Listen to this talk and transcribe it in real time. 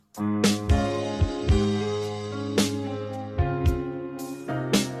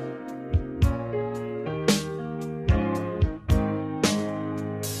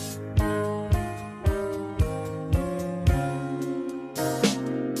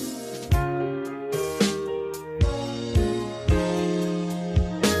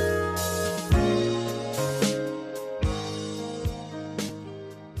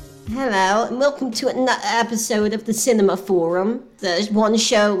and welcome to another episode of the Cinema Forum. The one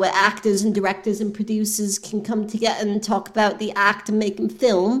show where actors and directors and producers can come together and talk about the act of making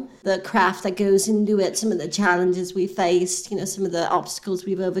film, the craft that goes into it, some of the challenges we faced, some of the obstacles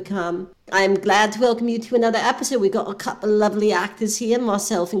we've overcome. I'm glad to welcome you to another episode. We've got a couple of lovely actors here,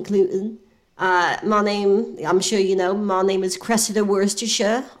 myself included. My name, I'm sure you know, my name is Cressida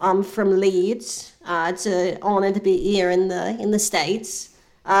Worcestershire. I'm from Leeds. It's an honour to be here in the States.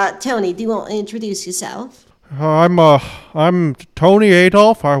 Tony, do you want to introduce yourself? I'm Tony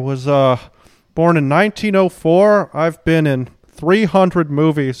Adolph. I was born in 1904. I've been in 300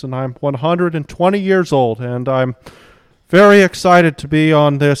 movies, and I'm 120 years old, and I'm very excited to be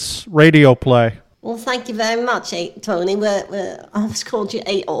on this radio play. Well, thank you very much, Tony. I always called you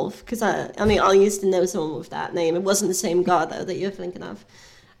Adolph because I used to know someone with that name. It wasn't the same guy though that you're thinking of.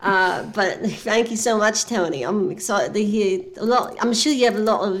 But thank you so much, Tony. I'm excited to hear a lot. I'm sure you have a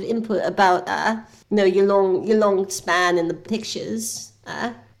lot of input about your long span in the pictures.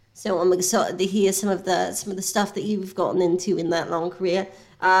 So I'm excited to hear some of the stuff that you've gotten into in that long career.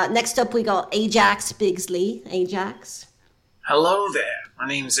 Next up, we got Ajax Bigsley. Ajax. Hello there. My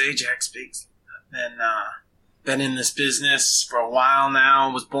name's Ajax Bigsley. Been in this business for a while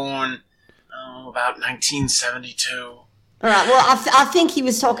now. Was born about 1972. All right. Well, I think he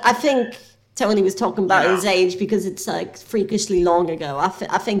was talking. I think Tony was talking about his age because it's like freakishly long ago. I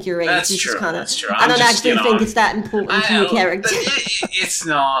think your age is just kind of. That's true. I don't actually think it's that important to your character. It's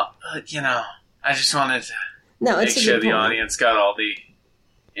not. I just wanted to make sure the audience got all the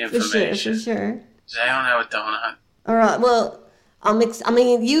information. For sure. I don't have a donut. All right. Well.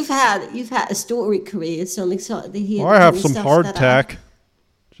 You've had a storied career, so I'm excited to hear. I have some hardtack.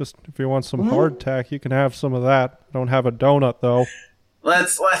 Just if you want some hardtack, you can have some of that. I don't have a donut though.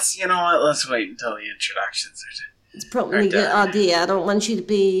 Let's Let's wait until the introductions are. It's probably a good idea. I don't want you to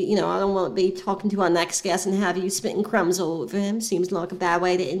be, I don't want to be talking to our next guest and have you spitting crumbs all over him. Seems like a bad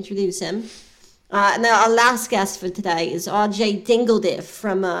way to introduce him. Now our last guest for today is R.J. Dinglediff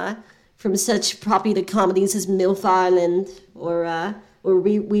from such popular comedies as MILF Island or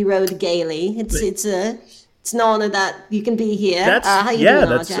We Rode Gaily. It's an honor that you can be here.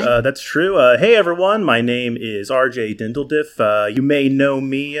 That's true. Hey everyone, my name is R.J. Dinglediff. You may know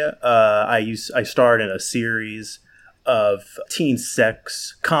me. I starred in a series of teen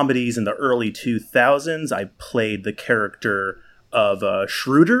sex comedies in the early 2000s. I played the character of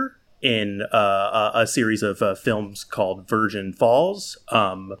Schroeder in a series of films called Virgin Falls.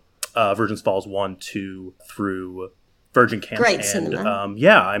 Virgin Falls 1, 2 through Virgin Camp. Great cinema.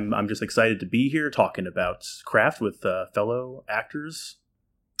 I'm just excited to be here talking about craft with fellow actors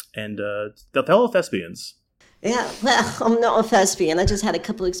and the fellow thespians. Yeah, well, I'm not a thespian. I just had a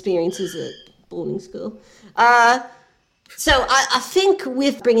couple experiences at boarding school. So I think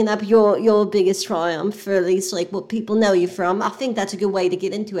with bringing up your biggest triumph, or at least like what people know you from, I think that's a good way to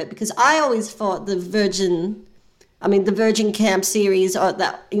get into it because I always thought the Virgin Camp series, or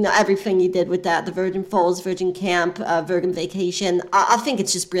that, everything you did with that, the Virgin Falls, Virgin Camp, Virgin Vacation, I think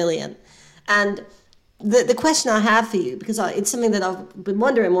it's just brilliant. And the question I have for you, because it's something that I've been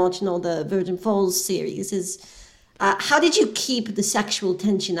wondering watching all the Virgin Falls series, is how did you keep the sexual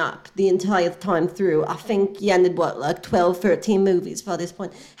tension up the entire time through? I think you ended, 12, 13 movies by this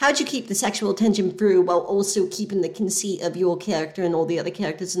point. How did you keep the sexual tension through while also keeping the conceit of your character and all the other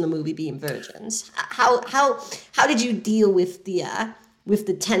characters in the movie being virgins? How did you deal with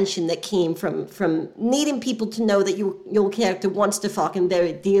the tension that came from needing people to know that your character wants to fuck and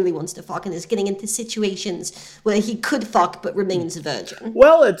very dearly wants to fuck and is getting into situations where he could fuck but remains a virgin?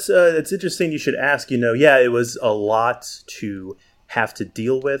 Well, it's interesting you should ask. It was a lot to have to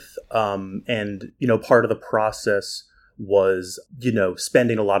deal with, and part of the process was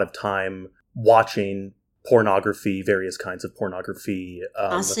spending a lot of time watching pornography, various kinds of pornography.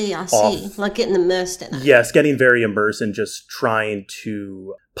 I see. Like getting immersed in it. Yes, getting very immersed and just trying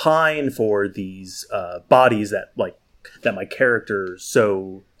to pine for these bodies that my character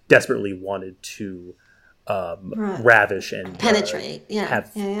so desperately wanted to ravish and penetrate,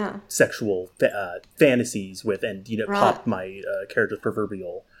 have sexual fantasies with, and pop my character's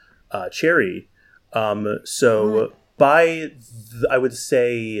proverbial cherry. By, I would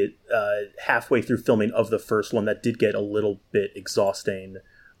say, halfway through filming of the first one, that did get a little bit exhausting,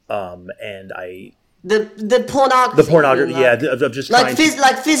 and I... The pornography, of just trying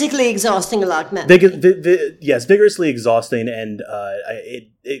like physically exhausting, like men. Yes, vigorously exhausting, and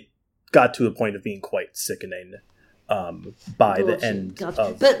it got to a point of being quite sickening by the end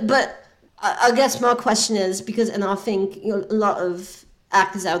of... But I guess my question is, and I think a lot of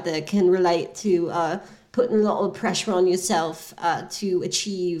actors out there can relate to putting a lot of pressure on yourself to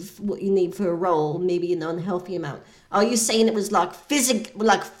achieve what you need for a role, maybe an unhealthy amount. Are you saying it was like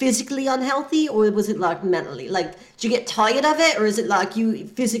physically unhealthy, or was it like mentally? Like, did you get tired of it, or is it like you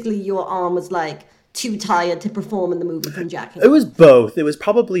physically, your arm was like too tired to perform in the movie from jacking? It was both. It was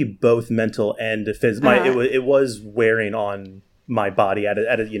probably both mental and physical. It was wearing on my body at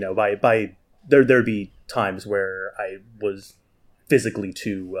a by there'd be times where I was physically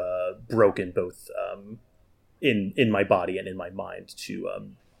too broken, both in my body and in my mind, to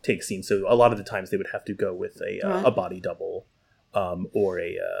take scenes. So a lot of the times they would have to go with a body double or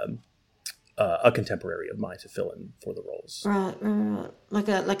a contemporary of mine to fill in for the roles. Right. Like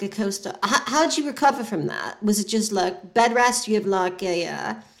a co-star. How did you recover from that? Was it just like bed rest? Do you have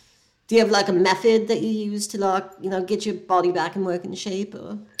like a method that you use to like, get your body back in working shape?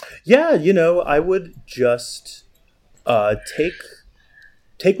 Or? Yeah, I would just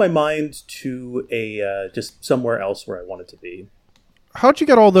take my mind to just somewhere else where I wanted to be. How'd you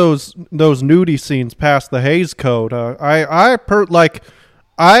get all those nudie scenes past the Hays Code?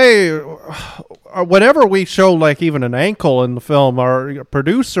 Whenever we show like even an ankle in the film, our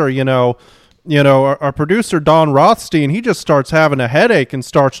producer, our producer Don Rothstein, he just starts having a headache and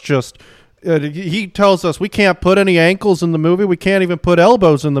starts he tells us we can't put any ankles in the movie, we can't even put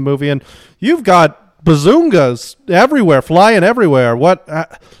elbows in the movie, and you've got bazungas everywhere, flying everywhere.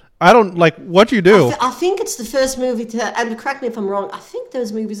 I don't like what you do. I think it's the first movie to, and correct me if I'm wrong, I think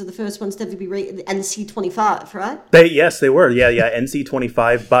those movies are the first ones to ever be rated NC-25, right? Yes, they were. Yeah,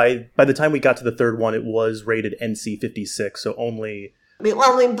 NC-25. By the time we got to the third one, it was rated NC-56, so only... But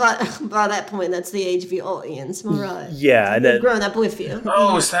by that point, that's the age of your audience, am I right? Yeah. And they've grown up with you.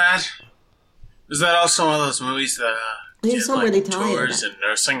 Oh, is that also one of those movies that get, like, really tours and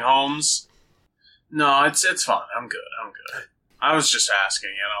nursing homes? No, it's fine. I'm good. I was just asking,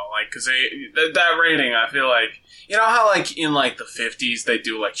 because that rating, I feel like, how like in like the 50s they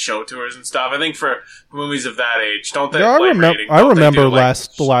do like show tours and stuff. I think for movies of that age, don't they? Yeah, I remember the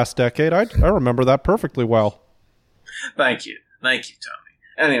last decade. I remember that perfectly well. Thank you, Tony.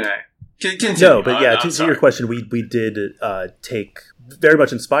 Anyway, continue. No, but yeah, to your question, we did take, very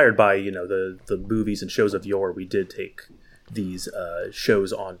much inspired by the movies and shows of yore. We did take these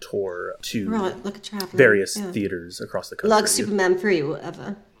shows on tour to various theaters across the country, like Superman 3 or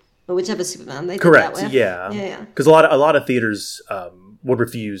whatever, or whichever Superman they did. Correct. That with. Yeah. Because a lot of theaters would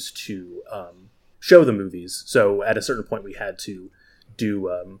refuse to show the movies, so at a certain point we had to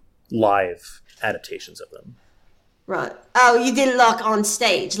do live adaptations of them. Right. Oh, you did it on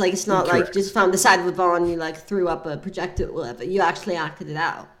stage. Like, it's not Correct. like you just found the side of the barn and you like threw up a projector or whatever. You actually acted it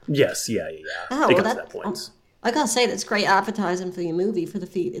out. Yes. Yeah. Oh, it got to that point. I gotta say, that's great advertising for your movie for the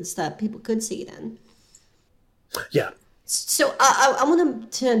theaters that people could see it in. Yeah. So I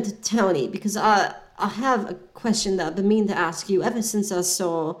want to turn to Tony, because I have a question that I've been meaning to ask you ever since I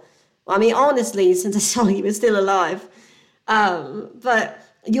saw, honestly, since I saw you were still alive. But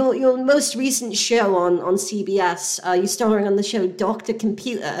your most recent show on CBS, you're starring on the show Dr.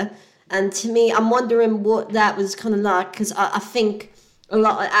 Computer. And to me, I'm wondering what that was kind of like, because I think a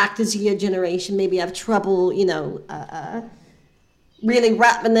lot of actors of your generation maybe have trouble, really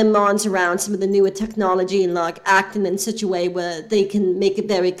wrapping their minds around some of the newer technology and like acting in such a way where they can make it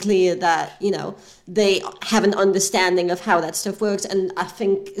very clear that, they have an understanding of how that stuff works. And I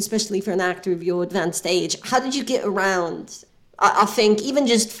think, especially for an actor of your advanced age, how did you get around, I think, even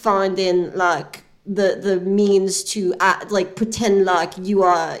just finding like the means to act, like pretend like you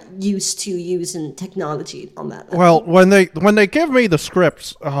are used to using technology on that level? Well, when they give me the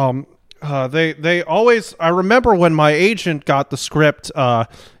scripts, they always, I remember when my agent got the script,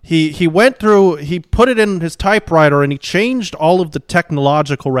 he went through, he put it in his typewriter and he changed all of the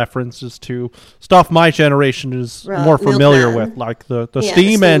technological references to stuff my generation is more familiar with, like the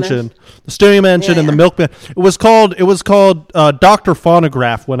steam engine and the milkman. It was called Dr.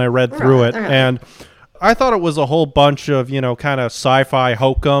 Phonograph when I read through it. And I thought it was a whole bunch of, kind of sci-fi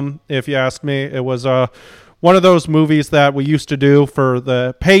hokum, if you ask me. It was one of those movies that we used to do for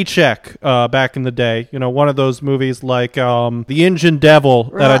the paycheck back in the day. One of those movies like The Engine Devil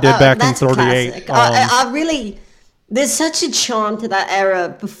that I did back in 38. I really, there's such a charm to that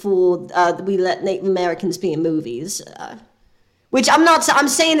era before we let Native Americans be in movies. Which I'm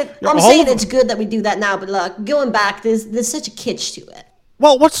saying it's good that we do that now, but like going back, there's such a kitsch to it.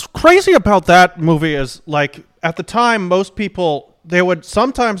 Well, what's crazy about that movie is, like, at the time, most people,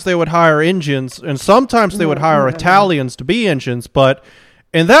 sometimes they would hire Indians, and sometimes they would hire Italians to be Indians, but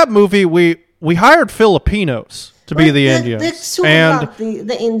in that movie, we hired Filipinos to be the Indians. They're sort of like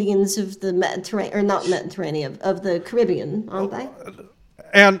the Indians of the Mediterranean, or not Mediterranean, of the Caribbean, aren't they?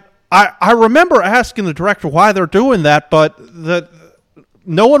 And I remember asking the director why they're doing that, but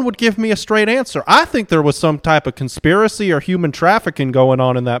no one would give me a straight answer. I think there was some type of conspiracy or human trafficking going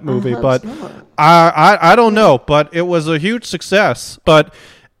on in that movie, but I don't know. But it was a huge success. But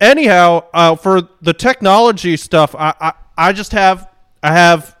anyhow, for the technology stuff, I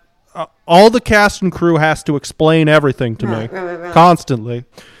have all the cast and crew has to explain everything to me constantly.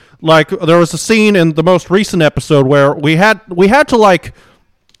 Like there was a scene in the most recent episode where we had to like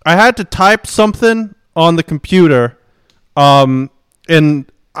I had to type something on the computer, and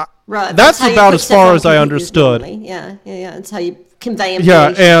that's about as far as I understood. Yeah. It's how you convey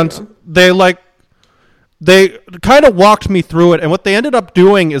information. Yeah, and they kind of walked me through it, and what they ended up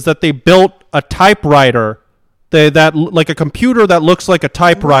doing is that they built a typewriter. Like a computer that looks like a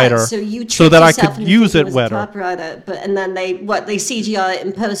typewriter, so that I could use it better. And then they CGI it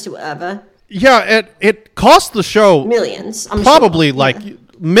in post or whatever. Yeah, it cost the show millions. Probably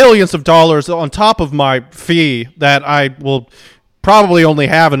millions of dollars on top of my fee that I will probably only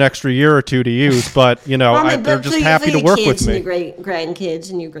have an extra year or two to use. But they're just happy to work with me. Your great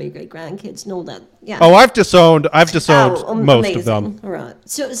grandkids and your great grandkids and all that. Yeah. Oh, I've disowned most of them. All right.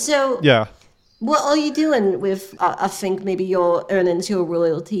 So yeah. What are you doing with, I think, maybe your earnings, your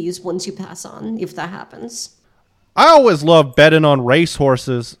royalties once you pass on, if that happens? I always love betting on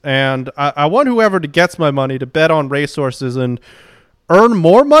racehorses, and I want whoever gets my money to bet on racehorses and earn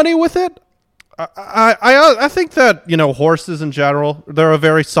more money with it. I think that, horses in general, they're a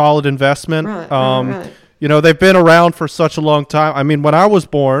very solid investment. Right. They've been around for such a long time. I mean, when I was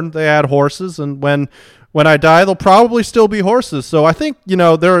born, they had horses, and when I die, they'll probably still be horses. So I think,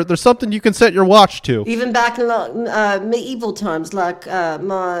 there's something you can set your watch to. Even back in medieval times, like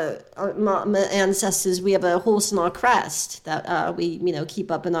my ancestors, we have a horse in our crest that we,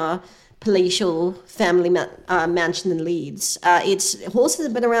 keep up in our palatial family mansion in Leeds. Horses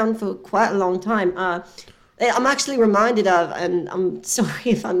have been around for quite a long time. I'm actually reminded of, and I'm sorry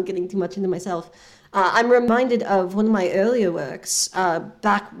if I'm getting too much into myself, I'm reminded of one of my earlier works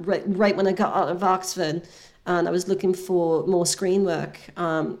back right when I got out of Oxford, and I was looking for more screen work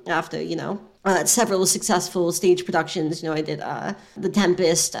after, several successful stage productions. I did The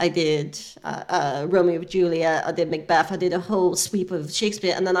Tempest, I did Romeo and Juliet, I did Macbeth, I did a whole sweep of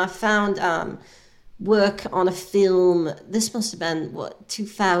Shakespeare, and then I found work on a film, this must have been,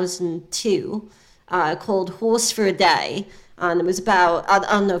 2002, called Horse for a Day. And it was about, I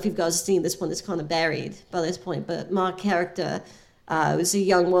don't know if you guys have seen this one, it's kind of buried by this point, but my character was a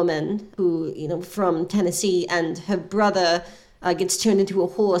young woman who, from Tennessee, and her brother gets turned into a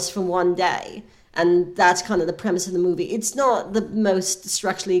horse for one day. And that's kind of the premise of the movie. It's not the most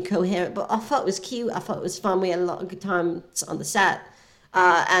structurally coherent, but I thought it was cute. I thought it was fun. We had a lot of good times on the set.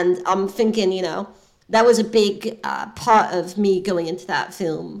 And I'm thinking, that was a big part of me going into that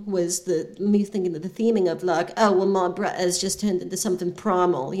film, was me thinking of the theming of like, oh, well, my brother has just turned into something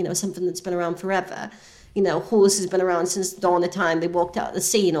primal, something that's been around forever. Horse has been around since the dawn of time. They walked out of the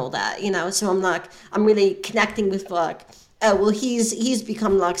sea and all that, So I'm like, I'm really connecting with like, oh, well, he's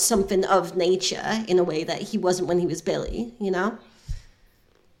become like something of nature in a way that he wasn't when he was Billy,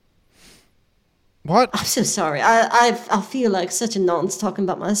 What? I'm so sorry. I feel like such a nonce talking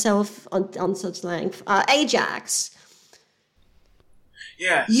about myself on such length. Ajax.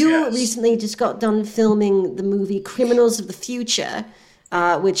 Yes. You recently just got done filming the movie Criminals of the Future,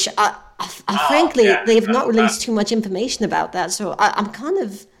 which frankly they've not released too much information about that. So I'm kind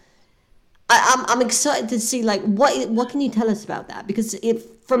of I'm excited to see like what can you tell us about that, because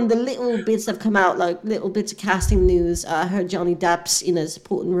from the little bits that have come out, like little bits of casting news, I heard Johnny Depp's in a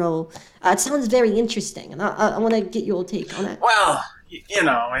supporting role. It sounds very interesting, and I want to get your take on it. Well,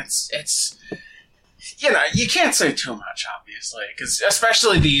 it's you can't say too much, obviously, because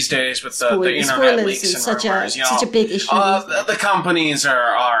especially these days with the internet leaks and rumors, such a big issue. The companies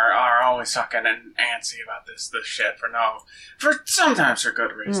are always sucking and antsy about this shit for sometimes for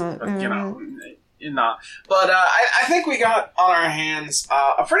good reason, but But I think we got on our hands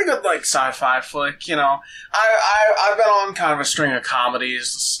a pretty good like sci-fi flick. I've been on kind of a string of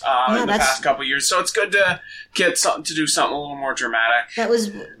comedies in the past couple of years, so it's good to get something to do something a little more dramatic. That was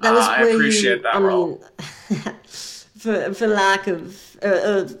I appreciate that role. For lack of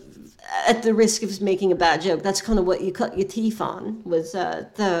at the risk of making a bad joke, that's kind of what you cut your teeth on, was a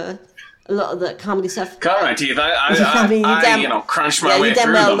lot of the comedy stuff. Cut my teeth. I crunched my way you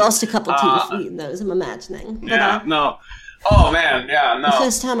through well them. Lost a couple teeth eating those, I'm imagining. But, no. Oh, man, yeah, no. The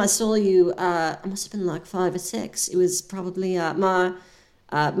first time I saw you, I must have been like 5 or 6. It was probably my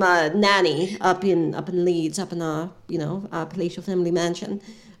nanny up in Leeds, up in our palatial family mansion.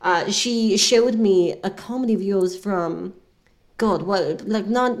 She showed me a comedy of yours from God, what, like,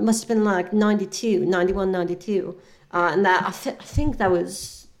 must have been like 92, 91, 92. And that, I think that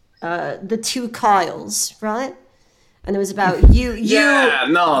was the two Kyles, right? And it was about you. Yeah,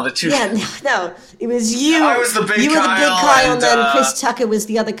 no, the two. Yeah, no, it was you. I was the big You were the big Kyle, and then and Chris Tucker was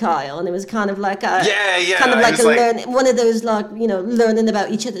the other Kyle, and it was kind of like a yeah, kind of like a like, one of those like learning about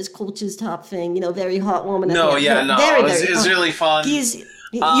each other's cultures type thing. Very heartwarming. It was really fun.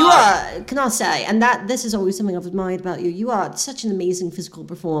 You are, can I say, and this is always something I've admired about you. You are such an amazing physical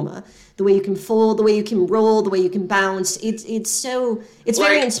performer. The way you can fall, the way you can roll, the way you can bounce. It's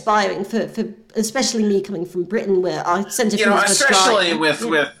very inspiring for especially me coming from Britain, where our sense of humor is especially with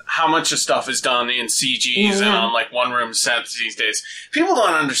how much of stuff is done in CGs and on like one room sets these days. People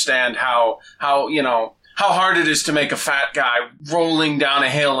don't understand how hard it is to make a fat guy rolling down a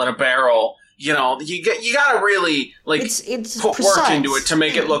hill in a barrel. You gotta really like it's put precise. work into it to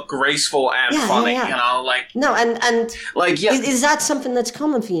make it look graceful and funny. No, and like is that something that's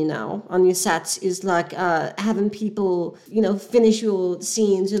common for you now on your sets? Is like having people finish your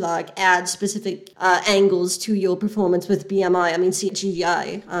scenes or like add specific angles to your performance with BMI? I mean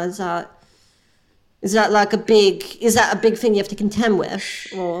CGI. Is that a big thing you have to contend with,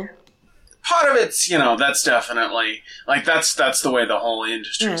 or? Part of it's, that's definitely, like, that's the way the whole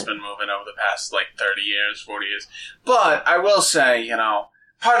industry's been moving over the past, like, 30 years, 40 years. But I will say,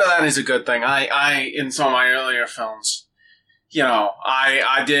 part of that is a good thing. I in some of my earlier films,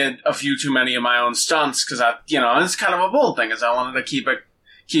 I did a few too many of my own stunts, because it's kind of a bold thing, is I wanted to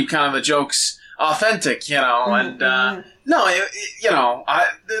keep kind of the jokes authentic, and,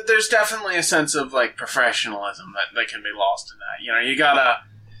 there's definitely a sense of, like, professionalism that can be lost in that.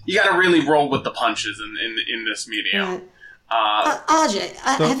 You gotta really roll with the punches in this medium. RJ,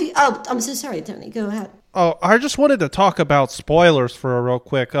 have you? Oh, I'm so sorry, Tony. Go ahead. Oh, I just wanted to talk about spoilers for a real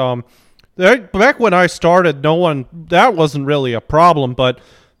quick. Back when I started, that wasn't really a problem, but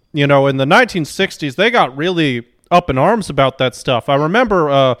in the 1960s, they got really up in arms about that stuff. I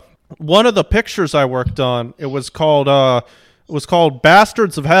remember one of the pictures I worked on. It was called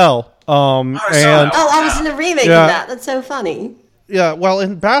Bastards of Hell. I was in the remake of that. That's so funny. Yeah, well,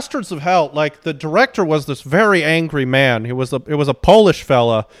 in Bastards of Hell, like, the director was this very angry man. It was a Polish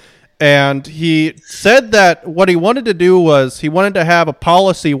fella, and he said that what he wanted to do was he wanted to have a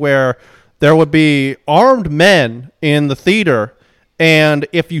policy where there would be armed men in the theater, and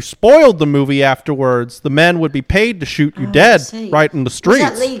if you spoiled the movie afterwards, the men would be paid to shoot you dead right in the streets.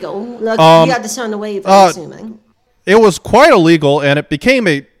 Is that legal? Look, you had to sign a waiver, I'm assuming. It was quite illegal, and it became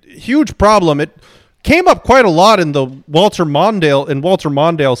a huge problem. It came up quite a lot in Walter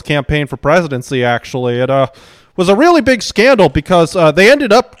Mondale's campaign for presidency, actually. It was a really big scandal because they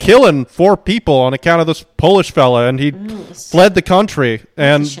ended up killing 4 people on account of this Polish fella, and he fled the country.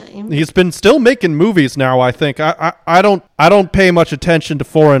 And he's been still making movies now, I think. I don't pay much attention to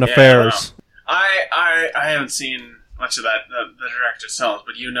foreign affairs. No. I haven't seen much of that, the director's films,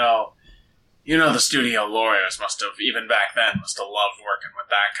 but the studio lawyers must have, even back then, loved working with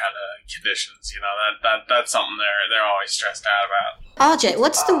that kind of conditions. That's something they're always stressed out about. RJ,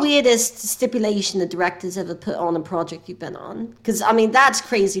 what's the weirdest stipulation the director's ever put on a project you've been on? Because, I mean, that's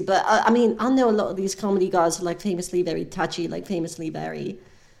crazy, but, I know a lot of these comedy guys are, like, famously very touchy, like, famously very,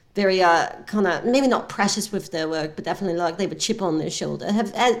 very, kind of, maybe not precious with their work, but definitely, like, they have a chip on their shoulder. You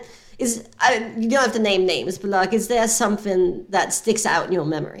don't have to name names, but, like, is there something that sticks out in your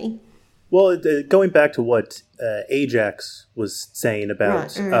memory? Well, going back to what Ajax was saying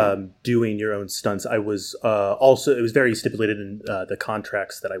about doing your own stunts, I was it was very stipulated in the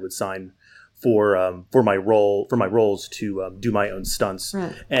contracts that I would sign for my roles to do my own stunts,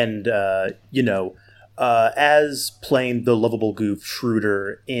 and as playing the lovable goof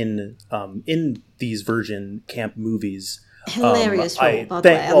Schroeder in these Virgin camp movies. Hilarious role, by the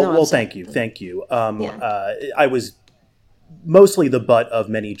way. Thank you. I was mostly the butt of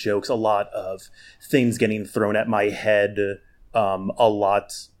many jokes, a lot of things getting thrown at my head, a lot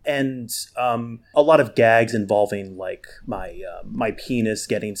of gags involving like my penis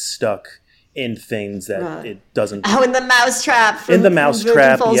getting stuck in things that it doesn't. Oh, in the mousetrap. In the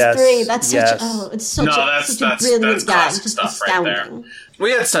mousetrap, yes. 3. That's such a brilliant gag. It's just astounding. Right.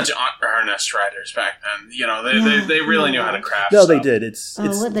 We had such earnest writers back then. They really knew how to craft. No, stuff. they did.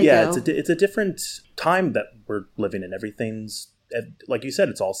 It's a different time that we're living in. Everything's, like you said,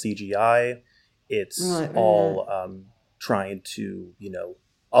 it's all CGI. It's all trying to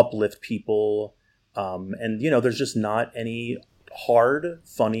uplift people, and there's just not any hard,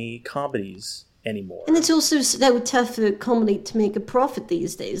 funny comedies anymore. And it's also so tough for comedy to make a profit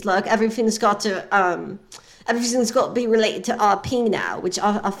these days. Like everything's got to everything's got to be related to RP now, which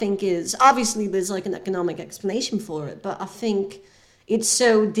I think is, obviously there's like an economic explanation for it, but I think it's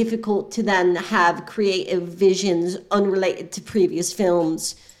so difficult to then have creative visions unrelated to previous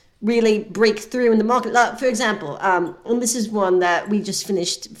films really break through in the market. Like, for example, and this is one that we just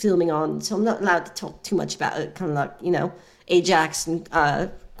finished filming on, so I'm not allowed to talk too much about it, kind of like, Ajax and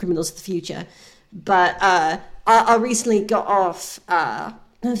Criminals of the Future. But I recently got off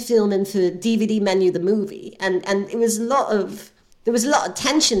filming for DVD Menu the movie, and there was a lot of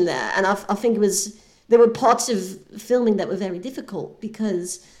tension there, and I think there were parts of filming that were very difficult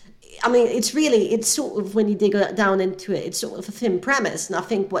because, I mean, it's sort of, when you dig down into it, it's sort of a thin premise, and I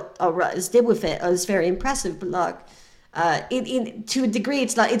think what our writers did with it was very impressive, but like, to a degree,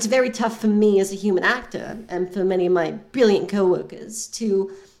 it's like, it's very tough for me as a human actor, and for many of my brilliant co-workers,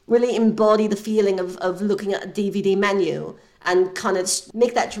 to really embody the feeling of looking at a DVD menu and kind of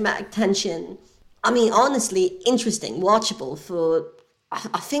make that dramatic tension, I mean, honestly, interesting, watchable for,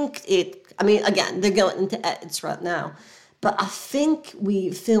 I think again, they're going into edits right now, but I think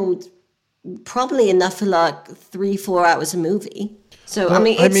we filmed probably enough for like 3-4 hours a movie. So, well,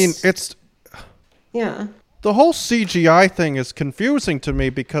 it's... Yeah. The whole CGI thing is confusing to me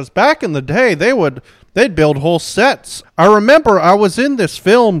because back in the day, they'd build whole sets. I remember I was in this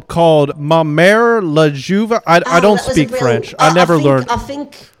film called Ma Mère la Juve. I don't speak French. I never learned. I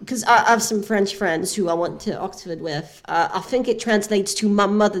think, because I have some French friends who I went to Oxford with, I think it translates to My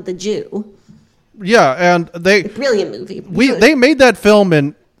Mother the Jew. Yeah, and a brilliant movie. They made that film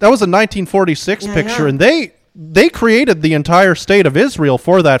that was a 1946 picture, and they created the entire state of Israel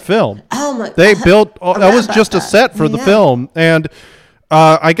for that film. Oh my! They built that was just a set for the film, and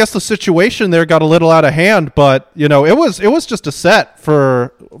I guess the situation there got a little out of hand. But it was just a set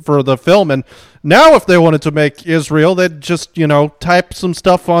for the film. And now, if they wanted to make Israel, they'd just type some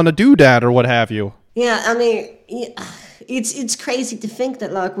stuff on a doodad or what have you. Yeah, I mean, it's crazy to think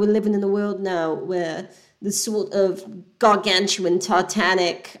that like we're living in a world now where the sort of gargantuan,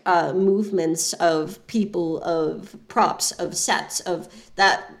 titanic movements of people, of props, of sets, of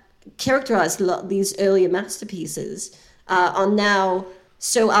that characterized a lot of these earlier masterpieces are now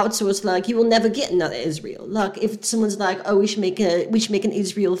so outsourced. Like, you will never get another Israel. Like, if someone's like, "Oh, we should make an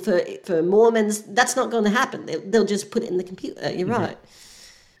Israel for Mormons," that's not going to happen. They'll just put it in the computer. You're right.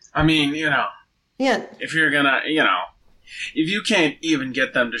 I mean, Yeah. if you're gonna, if you can't even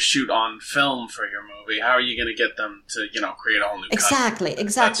get them to shoot on film for your movie, how are you going to get them to, create a whole new Exactly.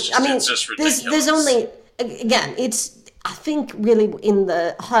 It's just ridiculous. There's only, again, I think really in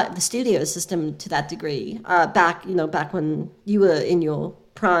the studio system to that degree, back when you were in your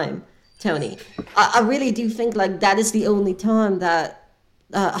prime, Tony, I really do think like that is the only time that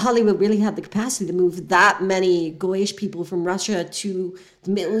Hollywood really had the capacity to move that many Goyish people from Russia to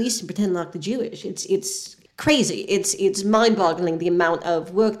the Middle East and pretend like the Jewish. It's crazy. It's mind-boggling the amount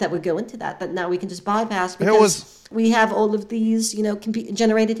of work that would go into that now we can just bypass because we have all of these,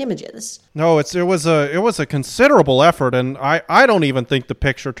 computer-generated images. No, it was a considerable effort, and I don't even think the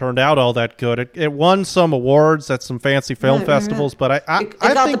picture turned out all that good. It won some awards at some fancy film festivals, but it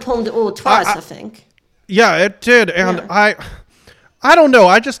got the Palme d'Or twice, I think. Yeah, it did, and yeah. I don't know.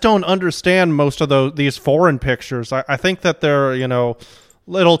 I just don't understand most of these foreign pictures. I think that they're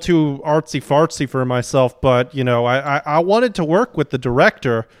little too artsy-fartsy for myself, but I wanted to work with the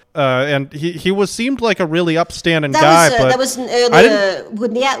director, and he seemed like a really upstanding guy. But that was an earlier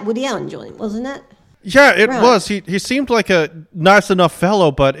Woody Allen joint, wasn't it? Yeah, it was. He seemed like a nice enough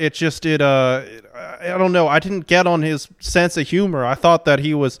fellow, but I don't know. I didn't get on his sense of humor. I thought that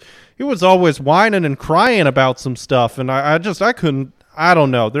he was always whining and crying about some stuff, and I couldn't. I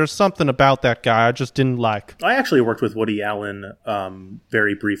don't know. There's something about that guy I just didn't like. I actually worked with Woody Allen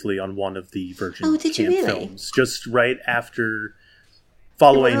very briefly on one of the Virgin films, just right after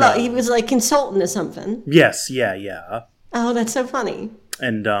following. He was like consultant or something. Yes, yeah. Oh, that's so funny.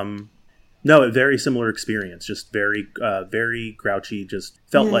 And no, a very similar experience. Just very, very grouchy. Just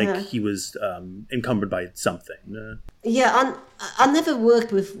felt like he was encumbered by something. Yeah, I never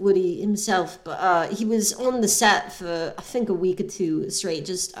worked with Woody himself, but he was on the set for, I think, a week or two straight.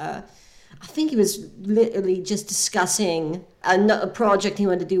 Just, I think he was literally just discussing a project he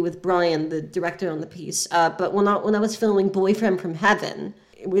wanted to do with Brian, the director on the piece. But when I was filming Boyfriend from Heaven,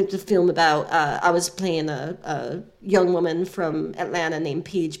 it was a film about, I was playing a young woman from Atlanta named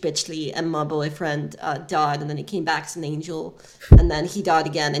Paige Bitchley, and my boyfriend died, and then he came back as an angel, and then he died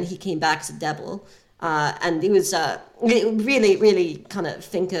again, and he came back as a devil. And it was really, really kind of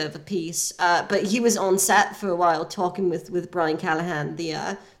think of a piece. But he was on set for a while talking with Brian Callahan,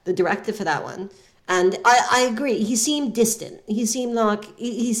 the director for that one. And I agree. He seemed distant. He seemed like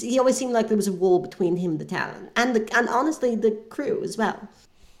he always seemed like there was a wall between him, the talent, and honestly the crew as well.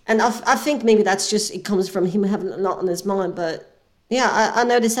 And I think maybe that's just, it comes from him having a lot on his mind. But yeah, I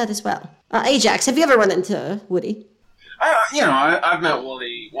noticed that as well. Ajax, have you ever run into Woody? I've met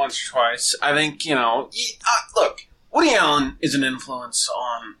Woody once or twice. I think, look, Woody Allen is an influence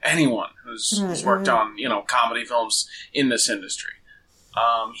on anyone who's worked on, comedy films in this industry.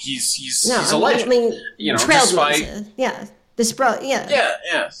 He's a legend. I mean, despite... Yeah. Despite, yeah. Yeah,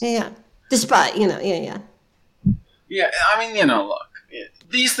 yes. Yeah. Despite, yeah. Yeah, I mean, look,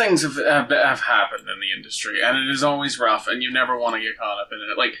 these things have happened in the industry, and it is always rough, and you never want to get caught up in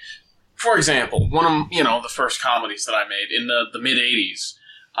it. Like, for example, one of the first comedies that I made in the mid '80s,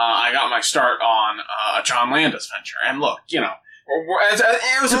 I got my start on a John Landis venture, and look, it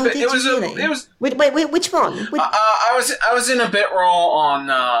was a bit. It was. Wait, which one? I was in a bit role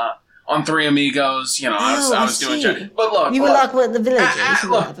on Three Amigos. I was doing. But look, you were like one of the villagers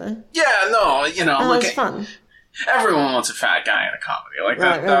or whatever. Yeah, no, look, it's fun. Everyone wants a fat guy in a comedy like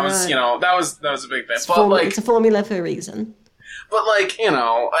that. That was that was a big thing. It's a formula for a reason. But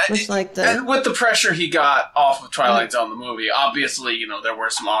with the pressure he got off of Twilight Zone, the movie, obviously, there were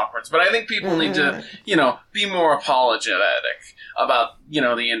some awkwards. But I think people need to, be more apologetic about,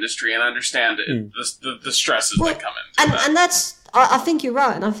 the industry and understand the stresses that come into that. And that's, I think you're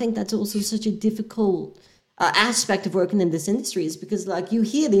right. And I think that's also such a difficult aspect of working in this industry, is because, you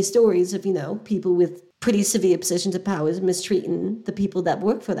hear these stories of, people with pretty severe positions of power mistreating the people that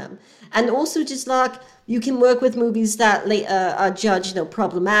work for them. And also just you can work with movies that later are judged,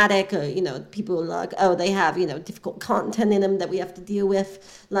 problematic, or, people they have, difficult content in them that we have to deal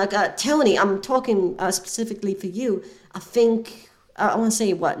with. Tony, I'm talking specifically for you. I think, I want to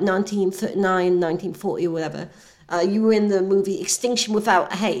say, 1939, 1940 or whatever. You were in the movie Extinction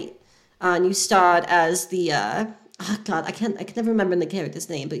Without Hate, and you starred as the... oh God, I can never remember the character's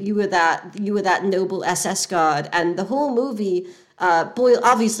name, but you were that noble SS guard, and the whole movie,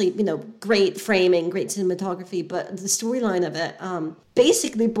 obviously, great framing, great cinematography, but the storyline of it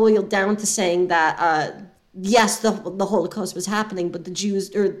basically boiled down to saying that yes, the Holocaust was happening, but the Jews,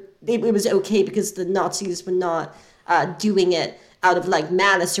 it was okay because the Nazis were not doing it out of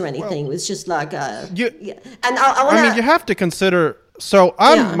malice or anything. It was just yeah. And I mean, you have to consider. So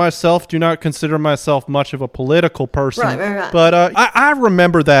I myself do not consider myself much of a political person, right. But I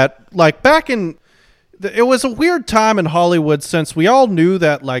remember that back in, it was a weird time in Hollywood, since we all knew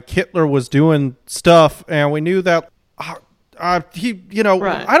that Hitler was doing stuff, and we knew that he,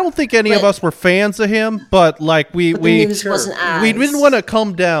 I don't think any of us were fans of him, but we didn't want to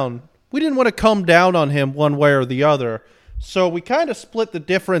come down. We didn't want to come down on him one way or the other, so we kind of split the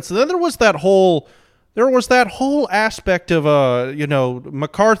difference. And then there was that whole aspect of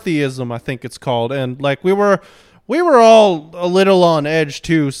McCarthyism, I think it's called, and we were all a little on edge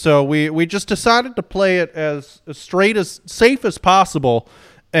too, so we just decided to play it as straight, as safe as possible,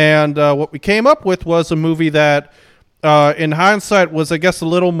 and what we came up with was a movie that in hindsight was, I guess, a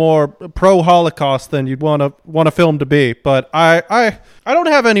little more pro-Holocaust than you'd want a film to be. But I don't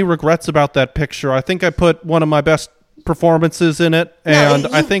have any regrets about that picture. I think I put one of my best performances in it, and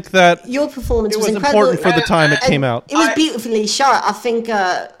I think that your performance was important for the time it came out. It was beautifully shot. I think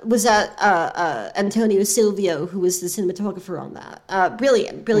was that Antonio Silvio who was the cinematographer on that.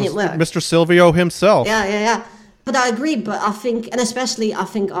 Brilliant work. Mr. Silvio himself. Yeah. But I agree. But I think, and especially I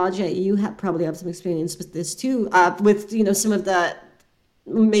think, RJ, you probably have some experience with this too, with some of the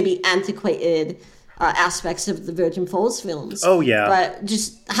maybe antiquated aspects of the Virgin Falls films. Oh yeah. But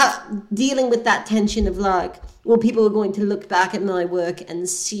just dealing with that tension of people are going to look back at my work and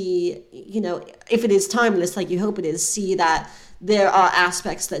see, if it is timeless, like you hope it is, see that there are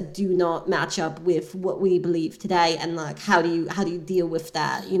aspects that do not match up with what we believe today, and how do you deal with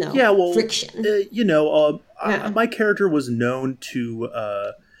that, friction? My character was known to.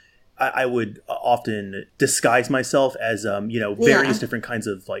 I would often disguise myself as, various different kinds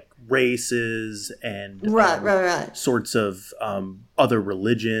of races and sorts of other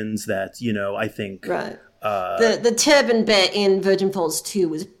religions that, I think. Right. The turban bit in Virgin Falls 2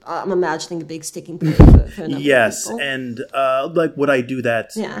 was, I'm imagining, a big sticking point for a number of people. And would I do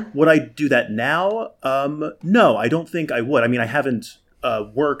that? Yeah. Would I do that now? No, I don't think I would. I mean, I haven't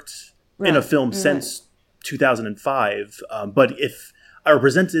worked in a film since 2005, but if I were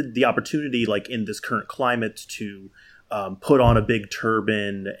presented the opportunity, in this current climate, to put on a big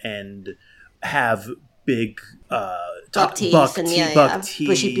turban and have big buck teeth,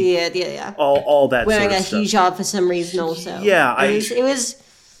 bushy beard, all that wearing sort of a hijab for some reason also. Yeah, it was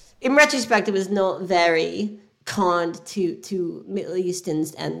in retrospect, it was not very kind to Middle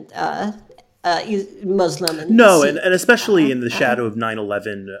Easterns and Muslim. And no, and especially in the shadow of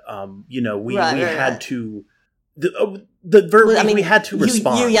 9/11, we had to. We had to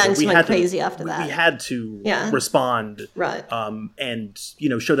respond. You Yanks went crazy after that. We had to respond, right? And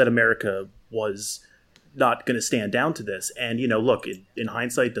show that America was not going to stand down to this. And look, in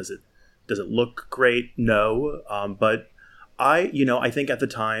hindsight, does it look great? No, but I think at the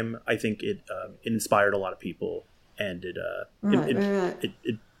time, I think it inspired a lot of people, and it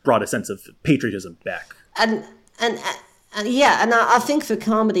brought a sense of patriotism back. And I think for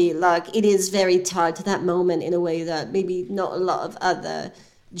comedy, like, it is very tied to that moment in a way that maybe not a lot of other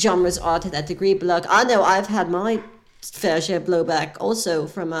genres are to that degree. But like, I know I've had my fair share of blowback also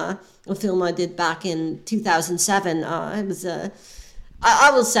from a film I did back in 2007. It was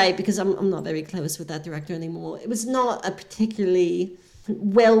I will say, because I'm not very close with that director anymore, it was not a particularly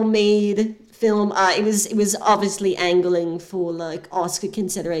well-made film. It was obviously angling for like Oscar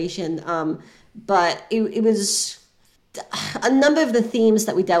consideration, but it was a number of the themes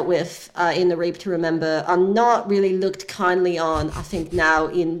that we dealt with in The Rape to Remember are not really looked kindly on, I think, now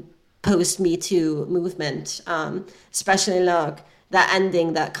in post-Me Too movement, especially like that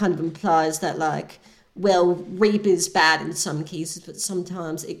ending that kind of implies that, like, well, rape is bad in some cases, but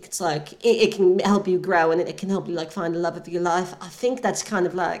sometimes it's like it can help you grow and it can help you like find the love of your life. I think that's kind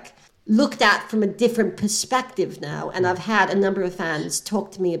of like looked at from a different perspective now, and I've had a number of fans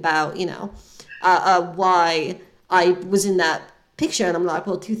talk to me about why I was in that picture, and I'm like,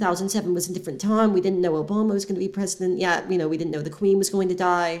 well, 2007 was a different time. We didn't know Obama was going to be president yet. We didn't know the Queen was going to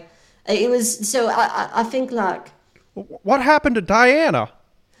die. It was so. I think like, what happened to Diana?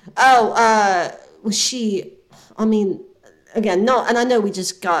 Was she? I mean, again, no. And I know we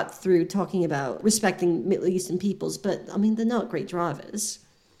just got through talking about respecting Middle Eastern peoples, but I mean, they're not great drivers.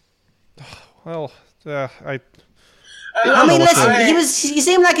 Well, I mean, listen, he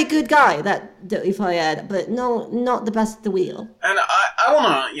seemed like a good guy, that if I had, but no, not the best at the wheel. And I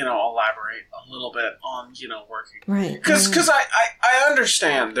want to, elaborate a little bit on, working. Right. Because I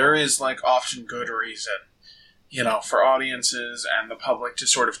understand there is, like, often good reason, for audiences and the public to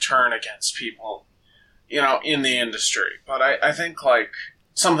sort of turn against people, in the industry. But I think, like,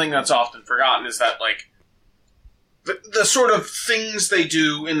 something that's often forgotten is that, like, the sort of things they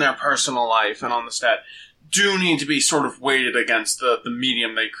do in their personal life and on the set do need to be sort of weighted against the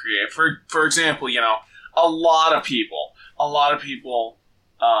medium they create. For example, a lot of people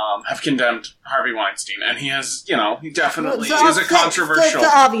have condemned Harvey Weinstein, and he has, he definitely is a controversial... For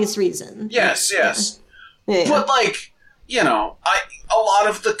obvious reason. Yes. Yeah. But, like, a lot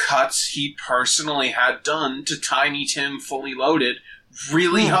of the cuts he personally had done to Tiny Tim Fully Loaded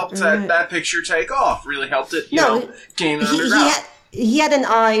really helped that picture take off, really helped it, gain an underground. He had an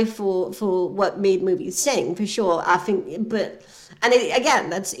eye for what made movies sing, for sure, I think.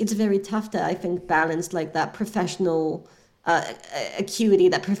 It's very tough to, I think, balance like that professional acuity,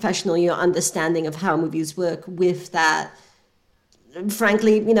 that professional understanding of how movies work with that,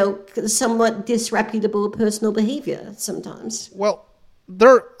 frankly, somewhat disreputable personal behavior sometimes. Well,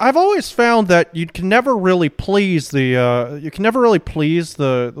 I've always found that you can never really please the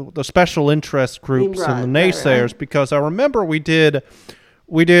special interest groups and the naysayers, because I remember we did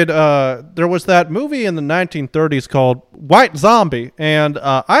there was that movie in the 1930s called White Zombie, and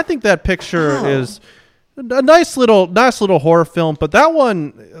I think that picture is a nice little horror film, but that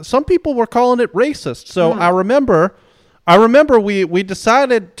one, some people were calling it racist. So I remember we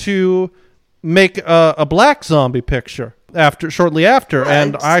decided to make a black zombie picture shortly after,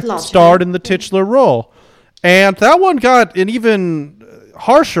 and I starred in the titular role, and that one got an even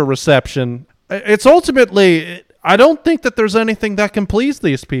harsher reception. It's ultimately, I don't think that there's anything that can please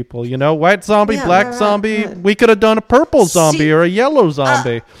these people. White zombie, black zombie. Right. We could have done a purple zombie or a yellow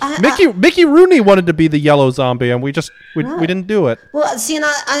zombie. Mickey Rooney wanted to be the yellow zombie, and we didn't do it. Well, see, and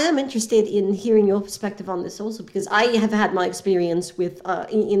I am interested in hearing your perspective on this also, because I have had my experience with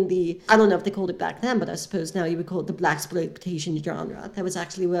in the, I don't know if they called it back then, but I suppose now you would call it the blaxploitation genre. That was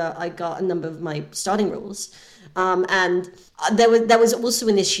actually where I got a number of my starting roles. And there was also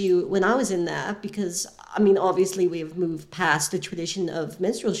an issue when I was in there, because, I mean, obviously we have moved past the tradition of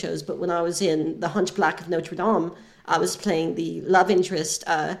minstrel shows, but when I was in The Hunchback of Notre Dame, I was playing the love interest,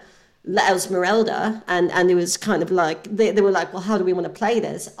 Esmeralda, and it was kind of like, they were like, well, how do we want to play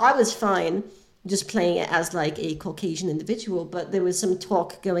this? I was fine just playing it as like a Caucasian individual, but there was some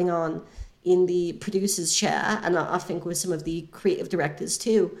talk going on in the producer's chair, and I think with some of the creative directors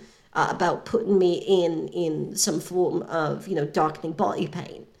too, about putting me in some form of, darkening body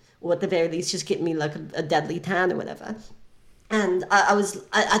paint, or at the very least just getting me like a deadly tan or whatever. And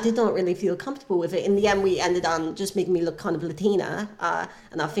I did not really feel comfortable with it. In the end, we ended on just making me look kind of Latina,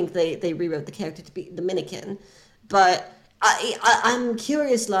 and I think they rewrote the character to be Dominican. But I'm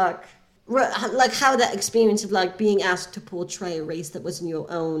curious, like how that experience of like being asked to portray a race that wasn't your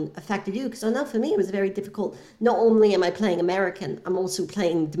own affected you. Because I know for me it was very difficult. Not only am I playing American, I'm also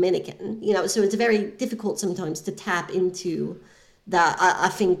playing Dominican. So it's very difficult sometimes to tap into that. I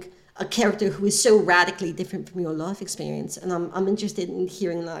think a character who is so radically different from your life experience, and I'm interested in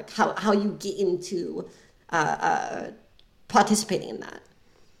hearing like how you get into participating in that.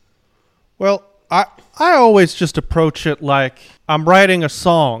 Well, I always just approach it like I'm writing a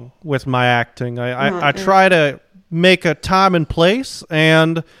song with my acting. I try to make a time and place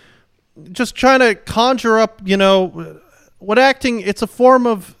and just trying to conjure up, what acting, it's a form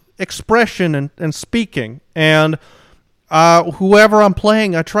of expression and speaking. And whoever I'm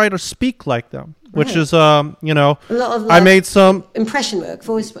playing, I try to speak like them, which is, a lot of, I made some impression work,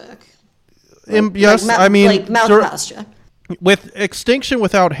 voice work. Yes, like mouth posture. With Extinction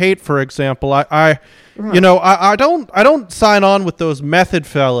Without Hate, for example, I don't sign on with those method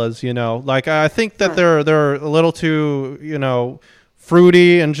fellas. Like I think that they're a little too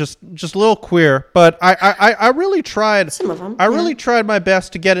fruity and just a little queer. But I really tried. Some of them. I really tried my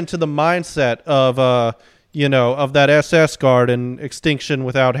best to get into the mindset of of that SS guard in Extinction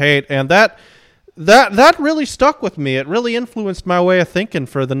Without Hate, and that really stuck with me. It really influenced my way of thinking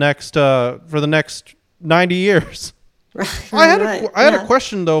for the next 90 years. Right. I had a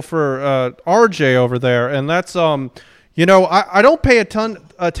question though for RJ over there, and that's I don't pay a ton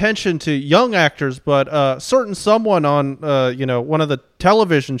attention to young actors, but someone on one of the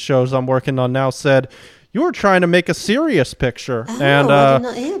television shows I'm working on now said you were trying to make a serious picture. Oh, and I did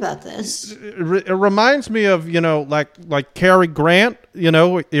not hear about this. It reminds me of like Cary Grant. He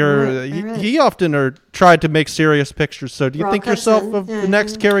often tried to make serious pictures. So do you think yourself of the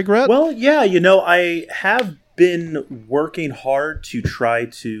next Cary Grant? Well, yeah, I have been working hard to try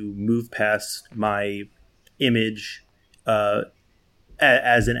to move past my image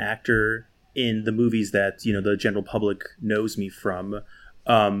as an actor in the movies that the general public knows me from.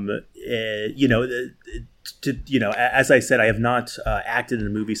 As I said, I have not acted in a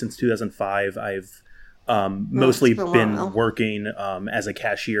movie since 2005. I've mostly been working as a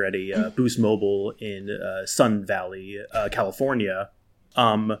cashier at a Boost Mobile in Sun Valley, California.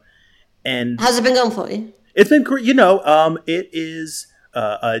 And how's it been going for you? It's been great. It is.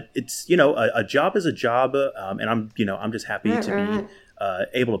 It's a job is a job, and I'm just happy to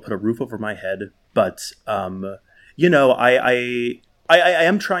be able to put a roof over my head. But I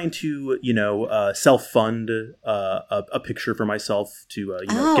am trying to self-fund a picture for myself to get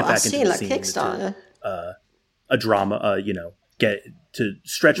back into the scene, like Kickstarter, a drama. Get to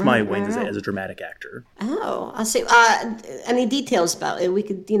stretch my wings as a dramatic actor. Oh, I see. Any details about it? We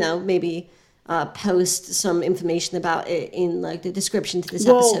could maybe post some information about it in like the description to this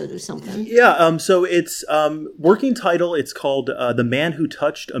episode or something. Yeah. So it's working title. It's called "The Man Who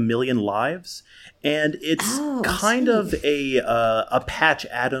Touched a Million Lives," and it's kind of a Patch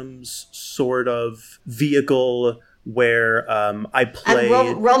Adams sort of vehicle where I play.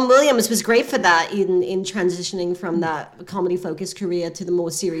 And Ron Williams was great for that in transitioning from that comedy-focused career to the more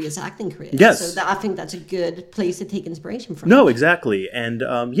serious acting career. Yes. So I think that's a good place to take inspiration from. No, exactly. And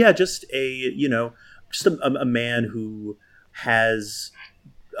just a man who has,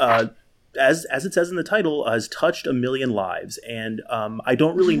 as it says in the title, has touched a million lives. And I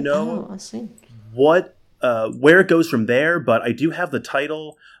don't really know where it goes from there, but I do have the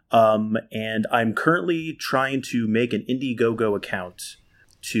title. And I'm currently trying to make an Indiegogo account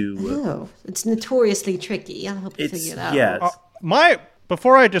to. It's notoriously tricky. I'll help you figure it out. Yeah.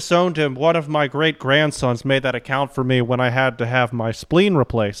 Before I disowned him, one of my great-grandsons made that account for me when I had to have my spleen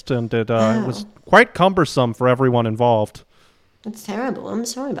replaced, and it was quite cumbersome for everyone involved. That's terrible. I'm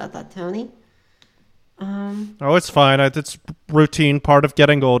sorry about that, Tony. Oh, it's fine. It's routine, part of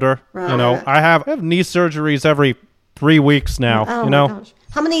getting older. Right. I have knee surgeries every 3 weeks now. Oh, my gosh.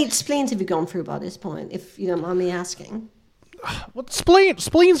 How many spleens have you gone through by this point, if you don't mind me asking? Well,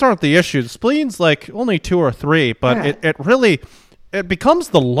 spleens aren't the issue. Spleens, like, only 2 or 3, but it really... It becomes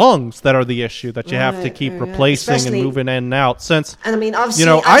the lungs that are the issue that you have to keep replacing and moving in and out. And I mean, obviously,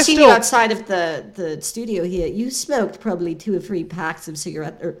 I've seen you outside of the studio here. You smoked probably 2 or 3 packs of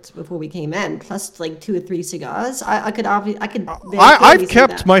cigarettes before we came in, plus like 2 or 3 cigars. I've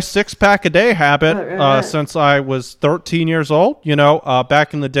kept my 6-pack a day habit since I was 13 years old.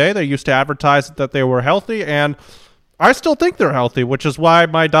 Back in the day, they used to advertise that they were healthy, and I still think they're healthy, which is why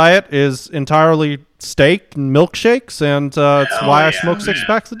my diet is entirely steak and milkshakes, and it's why I smoke 6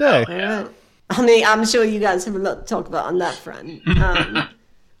 packs a day. I mean, I'm sure you guys have a lot to talk about on that front.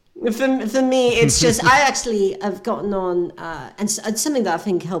 For me, it's just I actually have gotten on, and it's something that I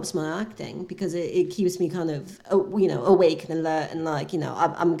think helps my acting because it keeps me kind of awake and alert and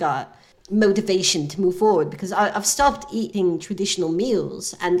I've got motivation to move forward because I've stopped eating traditional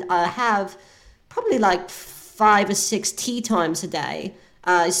meals and I have probably like 5 or 6 tea times a day.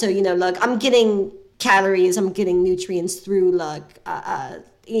 So I'm getting calories, I'm getting nutrients through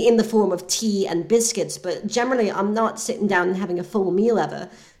in the form of tea and biscuits, but generally I'm not sitting down and having a full meal ever.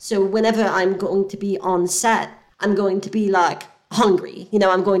 So whenever I'm going to be on set, I'm going to be like hungry.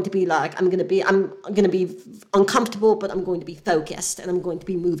 I'm going to be like, I'm going to be uncomfortable, but I'm going to be focused and I'm going to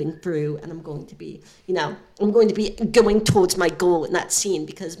be moving through and I'm going to be going towards my goal in that scene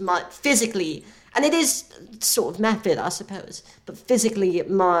because physically, and it is sort of method, I suppose, but physically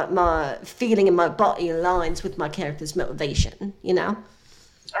my feeling in my body aligns with my character's motivation,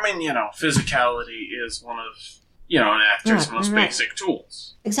 I mean, physicality is one of, an actor's most basic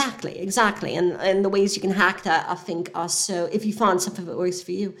tools. Exactly. And the ways you can hack that, I think, are so, if you find something that works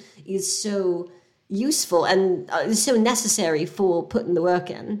for you, is so useful and is so necessary for putting the work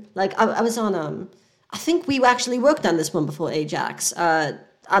in. Like, I was on, I think we actually worked on this one before Ajax. I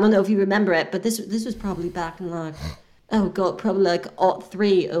don't know if you remember it, but this was probably back in probably like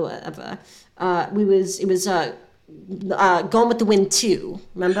 03 or whatever. It was Gone with the Wind 2,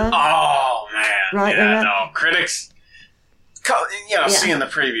 remember? Oh, man. Right, yeah, right. No, critics, seeing the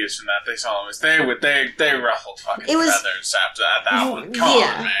previews from that, they saw it, they ruffled fucking feathers after that one. Come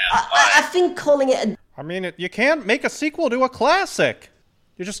on, man. I think calling it I mean, you can't make a sequel to a classic.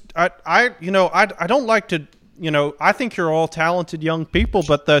 You just, I don't like to, I think you're all talented young people,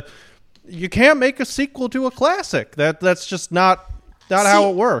 but you can't make a sequel to a classic. That's just not how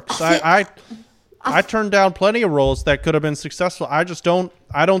it works. I turned down plenty of roles that could have been successful. I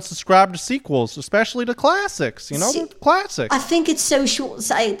don't subscribe to sequels, especially to classics. They're classics. I think it's so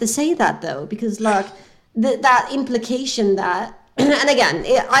short-sighted to say that, though, because that implication that, and again,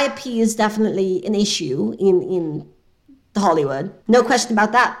 IP is definitely an issue in Hollywood, no question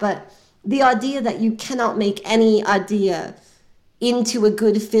about that. But the idea that you cannot make any idea into a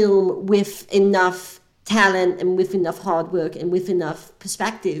good film with enough talent and with enough hard work and with enough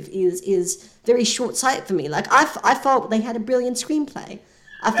perspective is very short-sighted for me. Like I thought they had a brilliant screenplay.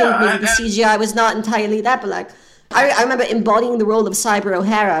 I think maybe the CGI was not entirely that, but I remember embodying the role of Cyber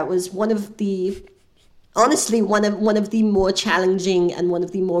O'Hara was one of the more challenging and one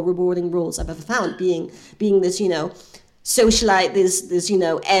of the more rewarding roles I've ever found. Being this socialite, this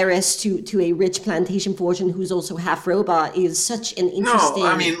heiress to a rich plantation fortune who's also half robot is such an interesting. No,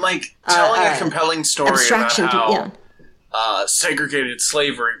 I mean telling a compelling story abstraction about how segregated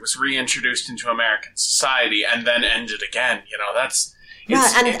slavery was reintroduced into American society and then ended again.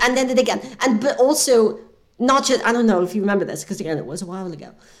 And ended again, but also not just. I don't know if you remember this because again it was a while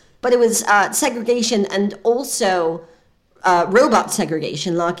ago, but it was segregation and also. Robot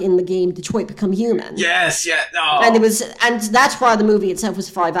segregation, like in the game Detroit Become Human. Yes, yeah, no. And that's why the movie itself was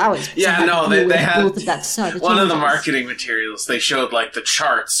 5 hours. Yeah, no, they had both of that side. One of the marketing materials, they showed the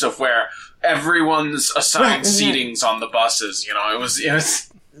charts of where everyone's assigned seatings on the buses. It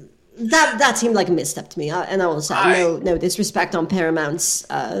was that seemed like a misstep to me. And I will say no disrespect on Paramount's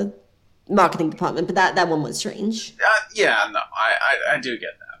marketing department, but that one was strange. I do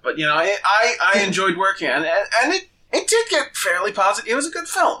get that, but I enjoyed working and it did get fairly positive. It was a good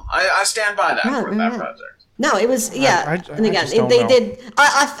film. I stand by that that project. No, it was, and again, they did.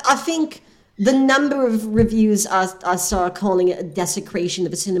 I think the number of reviews I saw calling it a desecration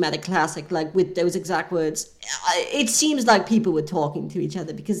of a cinematic classic, with those exact words, it seems like people were talking to each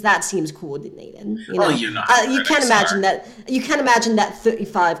other because that seems coordinated. You can't imagine that. You can't imagine that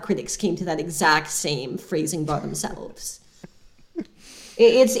 35 critics came to that exact same phrasing by themselves.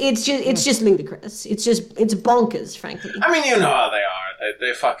 It's just ludicrous. It's bonkers, frankly. I mean, how they are.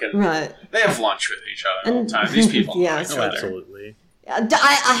 They fucking They have lunch with each other all the time. These people, absolutely.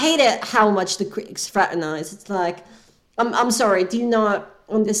 I hate it how much the critics fraternize. It's like, I'm sorry. Do you not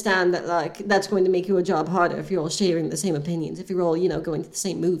understand that that's going to make your job harder if you're all sharing the same opinions? If you're all going to the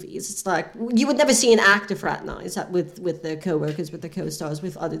same movies, it's like you would never see an actor fraternize with their coworkers, with their co-stars,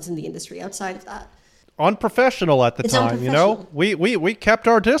 with others in the industry outside of that. Unprofessional at the time, we kept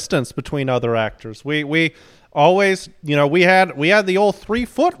our distance between other actors. We always, we had the old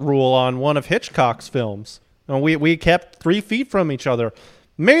 3-foot rule on one of Hitchcock's films. And we kept 3 feet from each other.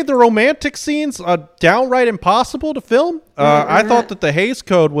 Made the romantic scenes downright impossible to film. I thought that the Hays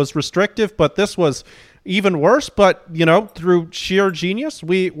Code was restrictive, but this was even worse. But through sheer genius,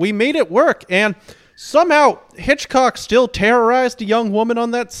 we made it work. And Somehow, Hitchcock still terrorized a young woman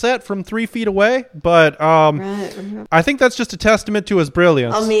on that set from 3 feet away, but Right. I think that's just a testament to his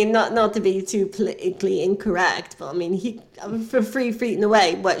brilliance. I mean, not to be too politically incorrect, but I mean, he for 3 feet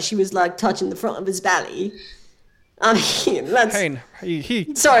away, she was like touching the front of his belly. I mean, that's... Hey,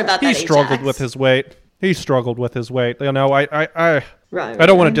 he Sorry about that, He struggled Ajax. with his weight. He struggled with his weight. You know, I Right. I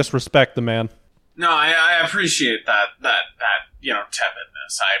don't want to disrespect the man. No, I appreciate that tepidness.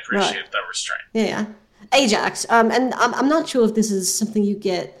 I appreciate the restraint. Yeah. Ajax, and I'm not sure if this is something you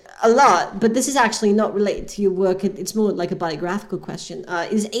get a lot, but this is actually not related to your work. It's more like a biographical question.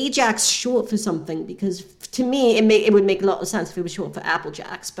 Is Ajax short for something? Because to me, it would make a lot of sense if it was short for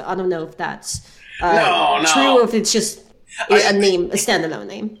Applejacks, but I don't know if that's true or if it's just a standalone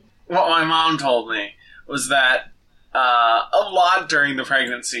name. What my mom told me was that a lot during the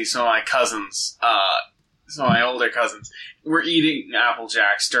pregnancy, some of my older cousins were eating Apple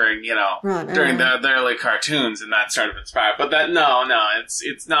Jacks during, during the early cartoons, and that sort of inspired. But that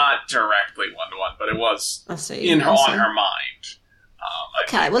it's not directly 1-to-1, but it was on her mind.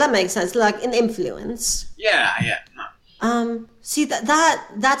 Okay, well that makes sense. Like an influence. Yeah. See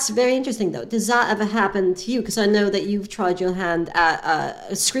that's very interesting though. Does that ever happen to you? Because I know that you've tried your hand at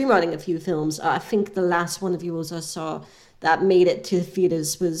screenwriting a few films. I think the last one of yours I saw that made it to the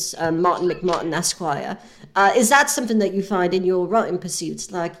theaters was Martin McMartin Esquire. Is that something that you find in your writing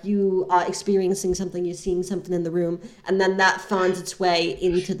pursuits? Like you are experiencing something, you're seeing something in the room, and then that finds its way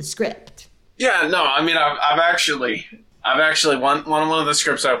into the script? Yeah, no, I mean, I've actually one of the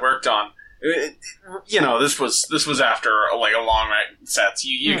scripts I worked on. This was after a long night in sets.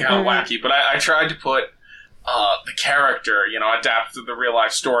 You kind of wacky, but I tried to put the character, adapt to the real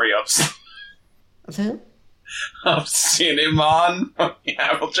life story Of who? I've seen him on the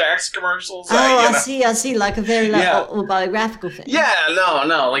Applejacks commercials. I see, like a very autobiographical thing. Yeah,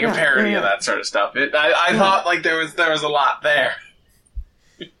 no, like a parody of that sort of stuff. I thought like there was a lot there.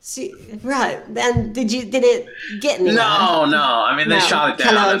 See, right. Then did it get anywhere? No. I mean, they shot it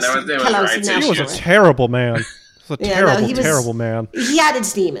down, and there was rights He issues. was a terrible man. He was a terrible man. He had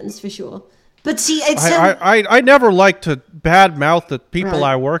its demons for sure. But see, it's I never liked to badmouth the people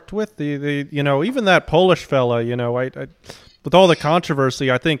Right. I worked with. The even that Polish fella. I with all the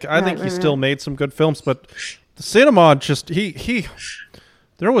controversy, I think he still made some good films. But the Cinnamon just he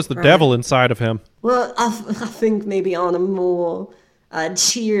there was the devil inside of him. Well, I think maybe on a more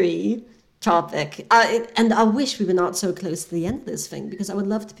cheery topic, and I wish we were not so close to the end of this thing, because I would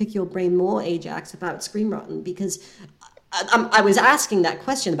love to pick your brain more, Ajax, about screenwriting, because I was asking that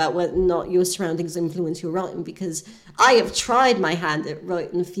question about whether or not your surroundings influence your writing, because I have tried my hand at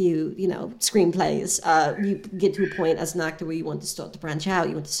writing a few, screenplays. You get to a point as an actor where you want to start to branch out,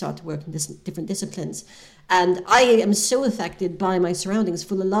 you want to start to work in different disciplines. And I am so affected by my surroundings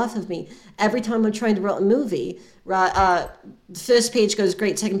for the life of me. Every time I'm trying to write a movie, the first page goes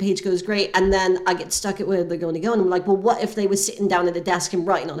great, second page goes great, and then I get stuck at where they're going to go. And I'm like, well, what if they were sitting down at a desk and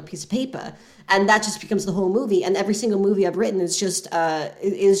writing on a piece of paper? And that just becomes the whole movie. And every single movie I've written is just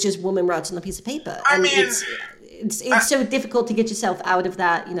woman writes on a piece of paper. And it's so difficult to get yourself out of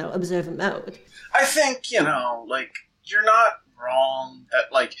that, observant mode. I think, you're not wrong that,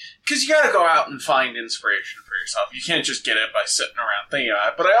 because you gotta go out and find inspiration for yourself. You can't just get it by sitting around thinking about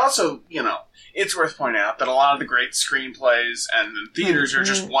it. But I also, it's worth pointing out that a lot of the great screenplays and theaters are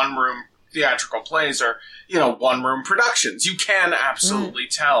just one-room theatrical plays or, one-room productions. You can absolutely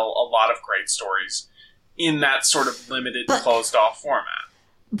tell a lot of great stories in that sort of limited, closed-off format.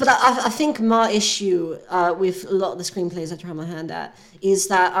 But I think my issue with a lot of the screenplays I try my hand at is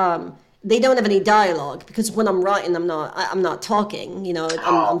that they don't have any dialogue, because when I'm writing, I'm not talking.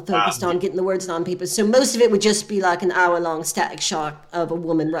 I'm focused on getting the words down on paper. So most of it would just be like an hour-long static shot of a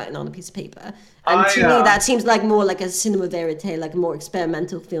woman writing on a piece of paper. And to me, that seems like more like a cinema verite, like a more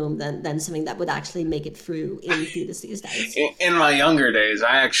experimental film than something that would actually make it through in theaters these days. In my younger days,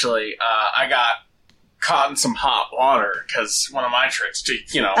 I actually I got caught in some hot water because one of my tricks to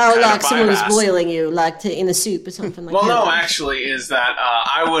like someone was boiling you in a soup or something like that. Well, no, actually, is that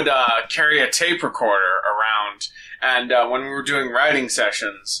I would carry a tape recorder around, and when we were doing writing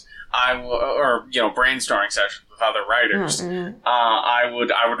sessions, or brainstorming sessions with other writers, I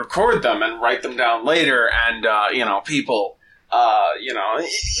would record them and write them down later, and people.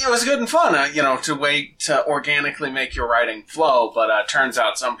 It was good and fun, to wait to organically make your writing flow, but turns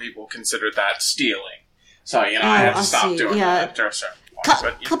out some people consider that stealing. So, I had to stop doing that after a certain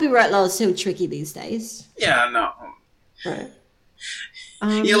point. Copyright law is so tricky these days. Yeah, no. Right.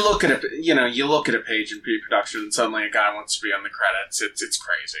 You look at a page in pre-production and suddenly a guy wants to be on the credits. It's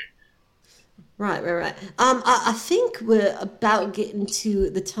crazy. Right. I think we're about getting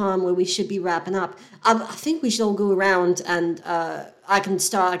to the time where we should be wrapping up. I think we should all go around and I can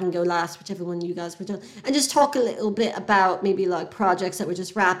start, I can go last, whichever one you guys were doing, and just talk a little bit about maybe like projects that we're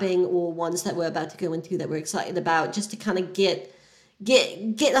just wrapping or ones that we're about to go into that we're excited about, just to kind of get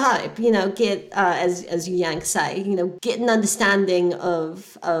hype, get as you Yanks say, get an understanding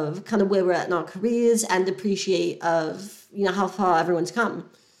of kind of where we're at in our careers and appreciate of how far everyone's come.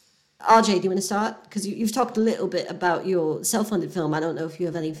 RJ, do you want to start? Because you've talked a little bit about your self-funded film. I don't know if you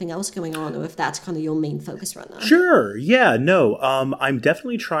have anything else going on or if that's kind of your main focus right now. Sure. Yeah, no. I'm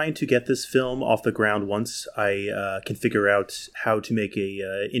definitely trying to get this film off the ground once I can figure out how to make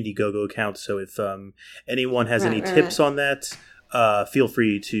a Indiegogo account. So if anyone has any tips on that, feel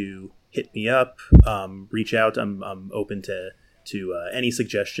free to hit me up, reach out. I'm open to any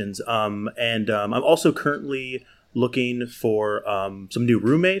suggestions. And I'm also currently looking for some new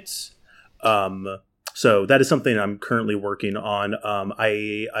roommates. So that is something I'm currently working on.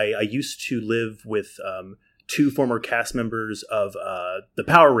 I used to live with two former cast members of the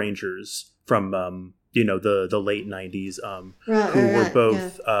Power Rangers from the late 90s, who were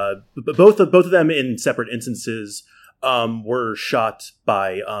both of them in separate instances were shot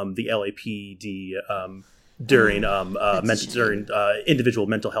by the LAPD during individual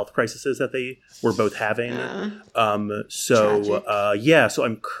mental health crises that they were both having. So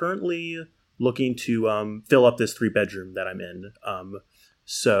I'm currently looking to fill up this 3-bedroom that I'm in.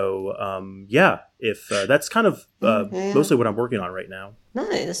 If that's kind of mostly what I'm working on right now.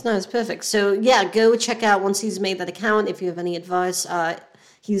 Nice, perfect. So go check out once he's made that account. If you have any advice,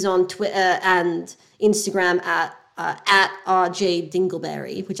 he's on Twitter and Instagram at RJ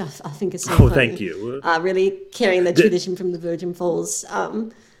Dingleberry, which I think is so funny. Thank you. Really carrying the tradition from the Virgin Falls. So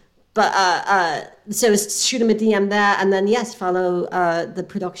shoot him a DM there, and then follow the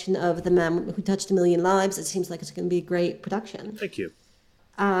production of The Man Who Touched a Million Lives. It seems like it's going to be a great production. Thank you.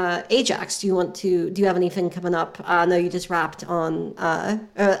 Ajax, do you have anything coming up? I know you just wrapped on,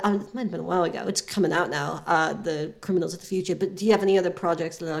 it might have been a while ago. It's coming out now, The Criminals of the Future. But do you have any other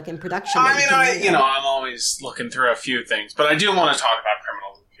projects that are like in production? I'm always looking through a few things, but I do want to talk about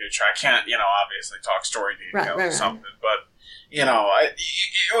Criminals of the Future. I can't, obviously talk story details or something, but it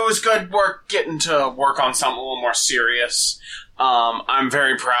was good getting to work on something a little more serious. I'm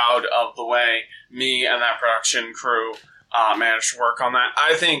very proud of the way me and that production crew managed to work on that.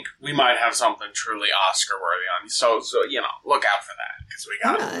 I think we might have something truly Oscar worthy on. So look out for that, because we're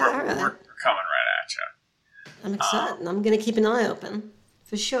coming right at you. I'm excited. I'm going to keep an eye open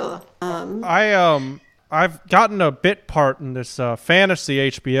for sure. I've gotten a bit part in this fantasy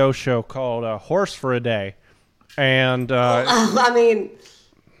HBO show called Horse for a Day, and are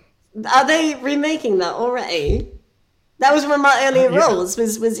they remaking that already? That was one of my earlier roles.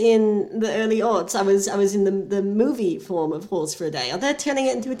 Was in the early aughts. I was in the movie form of Horse for a Day. Are they turning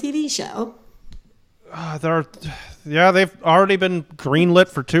it into a TV show? They've already been greenlit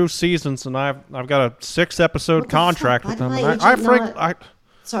for 2 seasons, and I've got a 6-episode contract with them.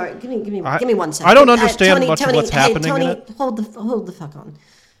 Sorry, give me 1 second. I don't understand much of what's happening in it. Hold the fuck on.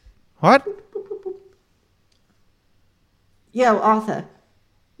 What? Yo, Arthur.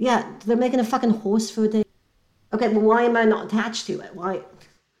 Yeah, they're making a fucking Horse for a Day. Okay, well, why am I not attached to it? Why?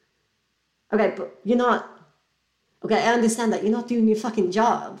 Okay, but you're not... Okay, I understand that. You're not doing your fucking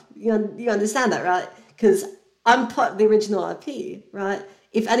job. You understand that, right? Because I'm part of the original IP, right?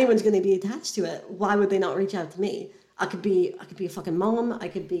 If anyone's going to be attached to it, why would they not reach out to me? I could be a fucking mom. I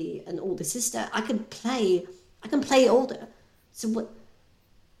could be an older sister. I can play older. So what...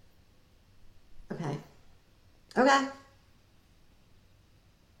 Okay.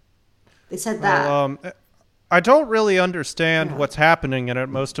 They said that. Well, I don't really understand what's happening in it.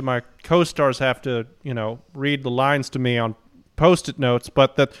 Most of my co-stars have to, read the lines to me on Post-it notes.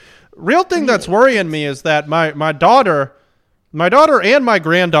 But the real thing that's worrying me is that my daughter and my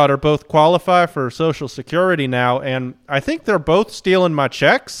granddaughter both qualify for Social Security now, and I think they're both stealing my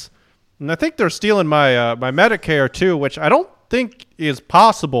checks, and I think they're stealing my my Medicare too, which I don't think is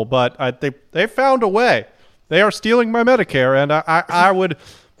possible, but they found a way. They are stealing my Medicare, and I would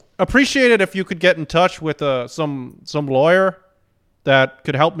appreciate it if you could get in touch with some lawyer that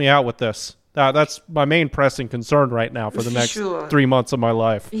could help me out with this. That's my main pressing concern right now for the next 3 months of my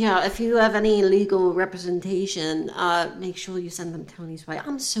life. Yeah, if you have any legal representation, make sure you send them Tony's way.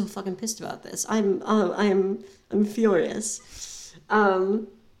 I'm so fucking pissed about this. I'm furious. All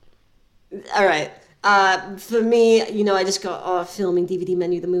right. For me, I just got filming DVD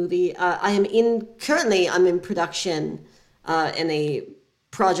Menu the movie. I'm in production in a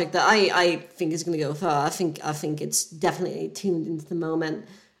project that I think is going to go far. I think it's definitely tuned into the moment.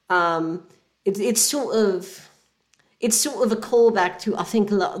 it's sort of a callback to, I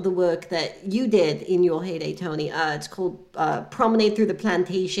think, a lot of the work that you did in your heyday, Tony. It's called Promenade Through the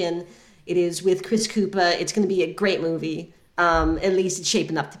Plantation. It is with Chris Cooper. It's going to be a great movie. At least it's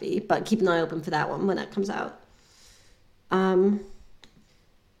shaping up to be, but keep an eye open for that one when that comes out.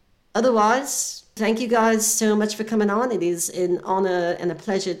 Otherwise, thank you guys so much for coming on. It is an honor and a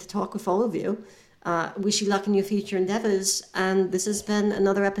pleasure to talk with all of you. Wish you luck in your future endeavors. And this has been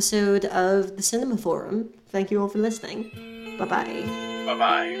another episode of the Cinema Forum. Thank you all for listening. Bye-bye.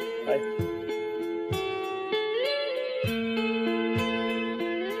 Bye-bye. Bye.